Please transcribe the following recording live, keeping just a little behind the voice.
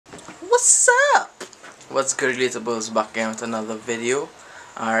what's up? What's good, relatables? Back again with another video.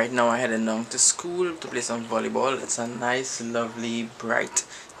 Alright, now I'm heading down to school to play some volleyball. It's a nice, lovely, bright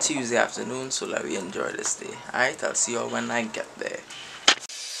Tuesday afternoon, so let me enjoy this day. Alright, I'll see you all when I get there.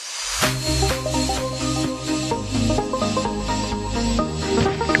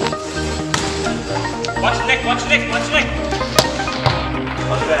 Watch the neck, watch the neck, watch the neck.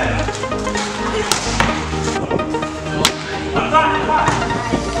 What's that? I'm back.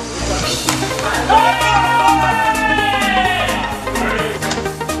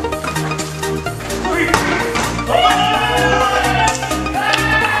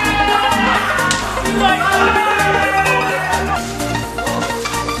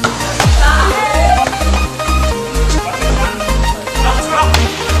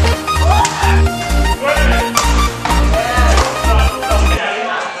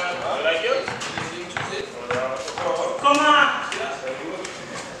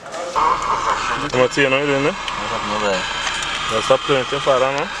 What's here now, isn't it? Stop playing too far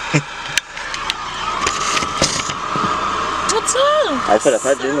now. What's up? I feel like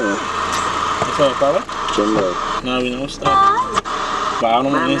I gym. What's up, Papa? Gym. No, we don't start. But I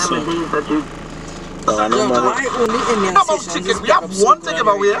don't know so. We have one to give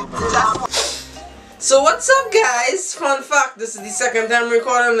away. So what's up, guys? Fun fact, this is the second time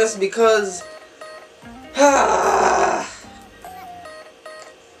recording this because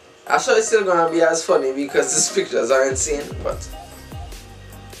I'm sure it's still gonna be as funny because these pictures are insane, but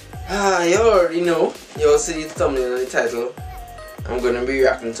you already know. You all see the thumbnail and the title. I'm gonna be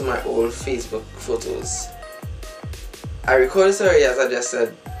reacting to my old Facebook photos. I recorded this already, as I just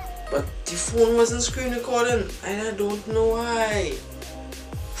said, but the phone wasn't screen recording and I don't know why.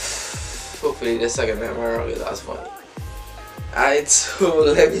 Hopefully the second time around is as funny. Alright, so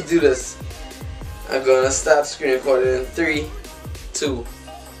let me do this. I'm gonna start screen recording in 3, 2,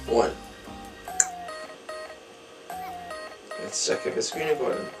 1. Let's check if it's screen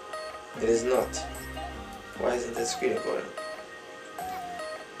recording. It is not. Why isn't it screen recording?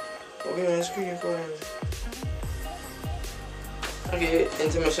 Okay, man, screen recording. Okay,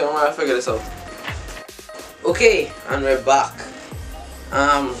 intermission while I figure this out. Okay, and we're back.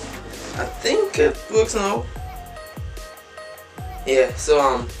 I think it works now. Yeah,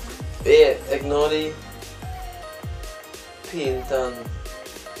 so yeah, ignore the paint and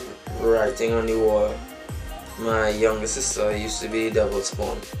writing on the wall. My younger sister used to be double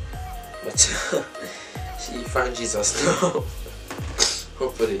spawn, but she found Jesus now.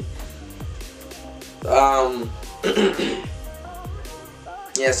 Hopefully.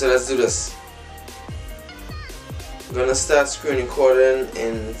 Yeah, so let's do this. I'm gonna start screen recording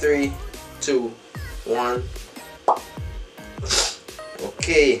in 3, 2, 1.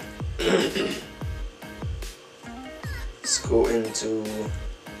 Okay. Let's go into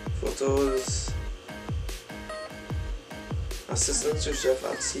photos. Assistant sous chef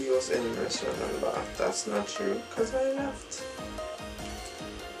at CEO's in restaurant and bar. That's not true because I left.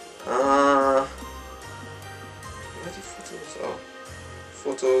 Where are the photos? Oh,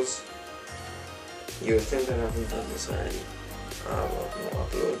 photos. You would think that I haven't done this already. Well, no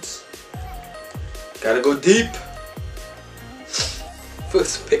uploads. Gotta go deep.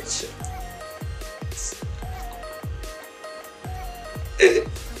 First picture.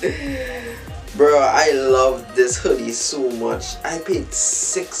 Bro, I love this hoodie so much. I paid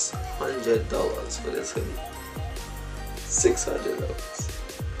 $600 for this hoodie. $600.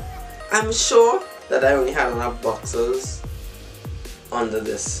 I'm sure that I only had enough boxers under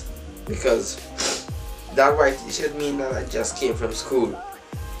this because that white t-shirt mean that I just came from school.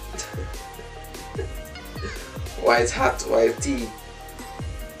 White hat, white tee.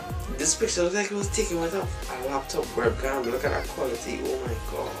 This picture looks like it was taken with a laptop webcam. Look at that quality. Oh my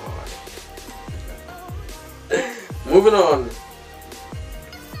god. Moving on.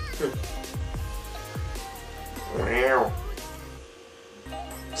 Wow.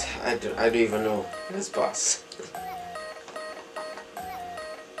 I don't even know. Let's pass.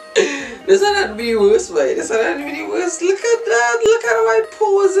 This one had to be worse, right? This one had to be worse. Look at that. Look at my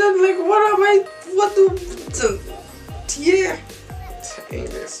posing. Like, what am I? What the? Yeah.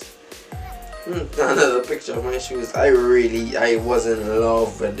 English. Another picture of my shoes. I was in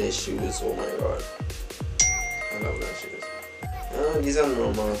love with these shoes. Oh my god. I love that shoes. Oh, these are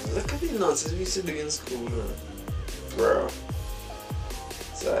normal. Look at the nonsense we used to do in school, man. Bro.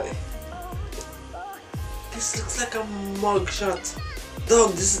 Sorry. This looks like a mugshot.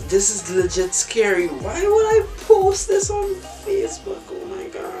 Dog, this is legit scary. Why would I post this on Facebook? Oh my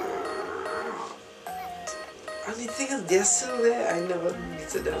god. And the thing is, they're still there. I never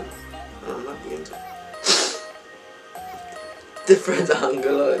deleted them. And I'm not going to. different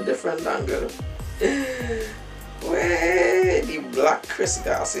angle, different angle. Where the black Chris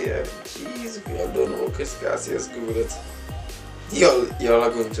Garcia? Jeez, if y'all don't know Chris Garcia's Google it. Y'all are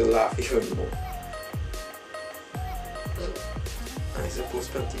going to laugh even more. I suppose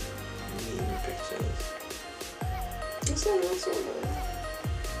plenty mean pictures. It's so nice.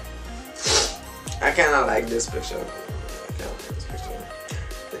 I kinda like this picture.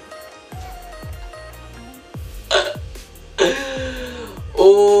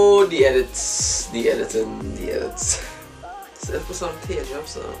 Oh, the edits, the editing, the edits. So for some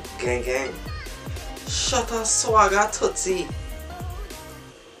teardrops, gang. Shutter Swagger Tootsie.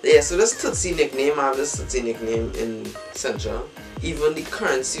 Yeah, so this Tootsie nickname, I have this Tootsie nickname in Central. Even the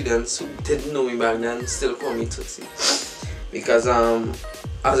current students who didn't know me back then still call me Tootsie. Because I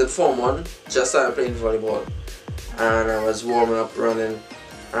was in Form 1, just started playing volleyball. And I was warming up, running.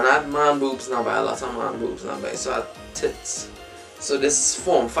 And I had man boobs now by a lot of man boobs now by, so I had tits. So this is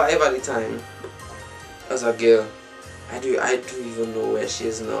Form 5 at the time. As a girl. I do even know where she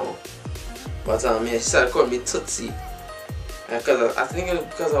is now. But yeah, she started calling me Tootsie. Because I think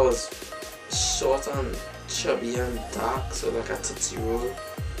because I was short and chubby and dark, so like a Tootsie Roll.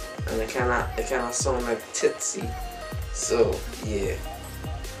 And it kinda sound like Titsy. So yeah.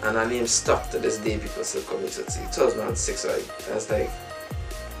 And her name stuck to this day, people still call me Tootsie. 2006, right? That's like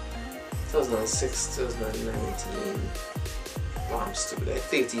 2006, 2019. Wow, I'm stupid, like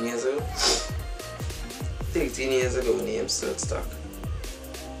 13 years ago. 13 years ago, name still stuck.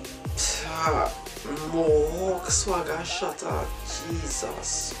 Mohawk Swagger Shutter.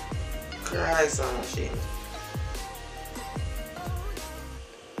 Jesus Christ, I'm ashamed.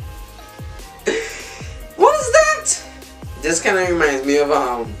 What is that? This kind of reminds me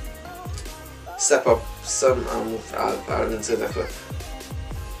of Step Up some I'll into the clip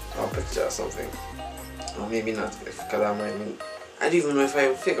or picture or something, or maybe not, because I don't even know if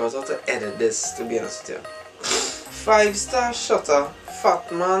I figure out how to edit this, to be honest with you. 5-star Shutter,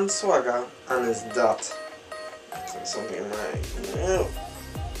 Fat Man Swagger, and his dot. Something like no.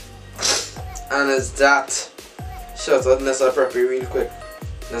 And his dot. Shutter, Nessa Preppy real quick.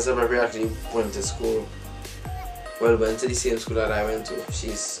 Nessa Preppy actually went to school. Well, went to the same school that I went to. I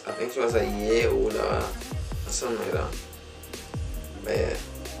think she was a year older or something like that. But yeah.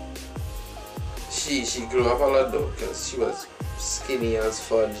 She grew up a lot though, because she was skinny as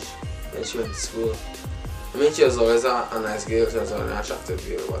fudge when she went to school. I mean, she was always a nice girl, she was an attractive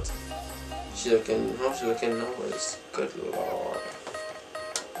girl, but how she looking now is good lord.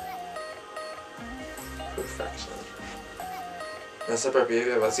 Perfection. That's a Preppy, if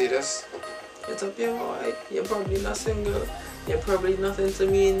you ever see this, it's up your boy. You're probably not single. You're probably nothing to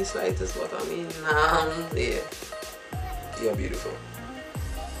me in the slightest, but I mean, yeah. You're beautiful.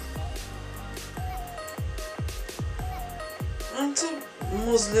 And to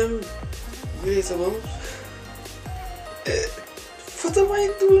Muslim relatable. What am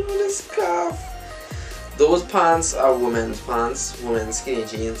I doing with this scarf? Those pants are women's pants, women's skinny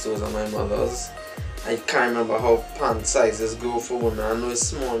jeans. Those are my mother's. I can't remember how pant sizes go for women. I know it's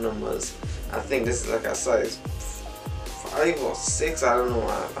small numbers. I think this is like a size 5 or 6. I don't know.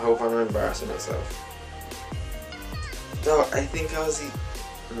 I hope I'm not embarrassing myself. Though I think I was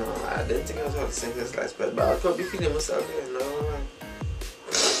no, I didn't think I was about to sing this last bit, but I could be feeling myself here. No.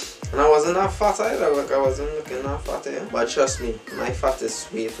 And I wasn't that fat either, like I wasn't looking that fat here. But trust me, my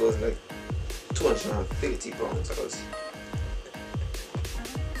fattest weight was like 230 pounds.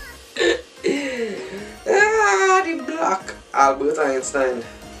 The black Albert Einstein.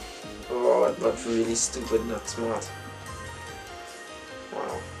 Oh, but really stupid, not smart.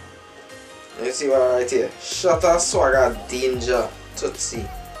 Wow. Let's see what right here. Shutter Swagger Danger Tootsie.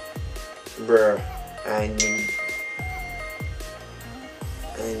 Bruh, I need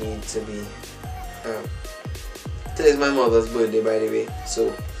to be. Today's my mother's birthday, by the way,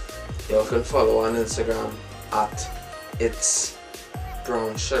 so y'all can follow on Instagram at It's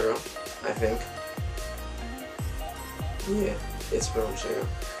Brown Sugar, I think. Yeah, It's Brown Sugar.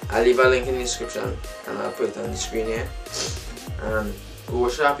 I'll leave a link in the description and I'll put it on the screen here. And go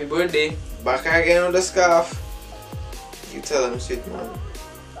wish her happy birthday. Back again with the scarf. You tell him, sweet man.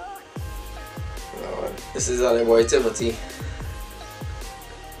 Lord. This is our boy Timothy.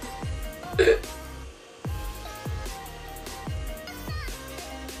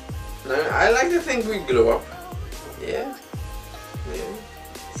 Now, I like to think we glow up. Yeah.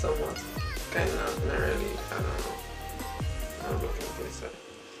 Somewhat. Kind of, not really. I don't know. I'm looking for this.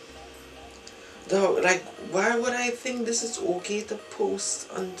 Though, like, why would I think this is okay to post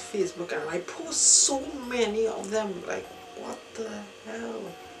on Facebook? And I post so many of them. Like, what the hell?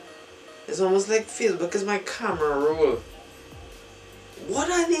 It's almost like Facebook is my camera roll. What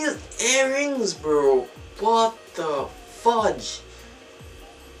are these earrings, bro? What the fudge?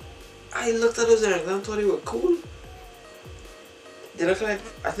 I looked at those earrings and I thought they were cool. They look like,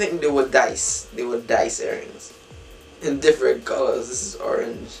 I think they were dice. They were dice earrings. In different colors. This is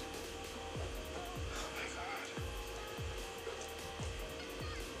orange.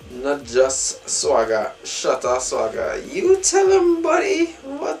 Not just swagger, shutter swagger. You tell him, buddy.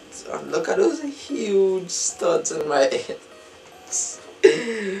 What? Look at those huge studs in my head.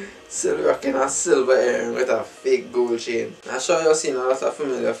 Still rocking a silver earring with a fake gold chain. I'm sure you've seen a lot of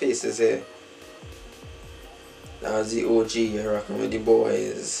familiar faces here. That was the OG you're rocking with the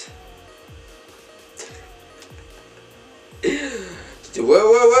boys.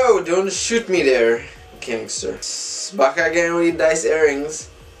 Whoa, don't shoot me there, gangster. Back again with the dice earrings.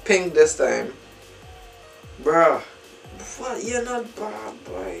 Pink this time. Bruh. What? You're not bad,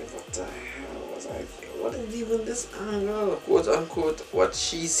 boy. What the hell was I thinking? What is even this angle? Quote unquote, what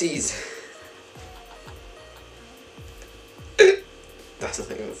she sees. That's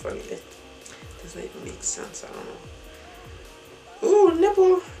not even funny. It doesn't even make sense. I don't know. Ooh,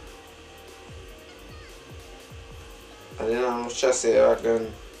 nipple. I didn't know what to say. I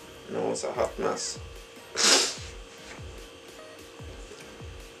can. No, it's a hot mess.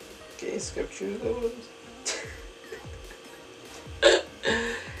 Okay, skip through those.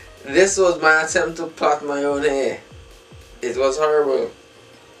 This was my attempt to plait my own hair. It was horrible.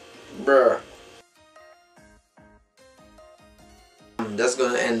 Bruh. I'm just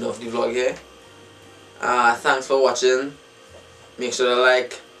gonna end off the vlog here. Thanks for watching. Make sure to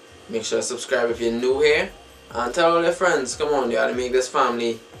like, make sure to subscribe if you're new here. And tell all your friends, come on, you gotta make this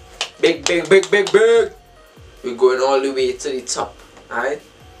family big. We're going all the way to the top. Alright?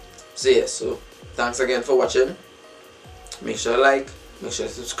 So yeah, so thanks again for watching. Make sure to like, make sure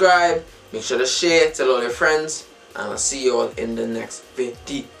to subscribe, make sure to share, tell all your friends, and I'll see you all in the next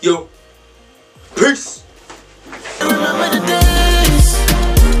video. Peace!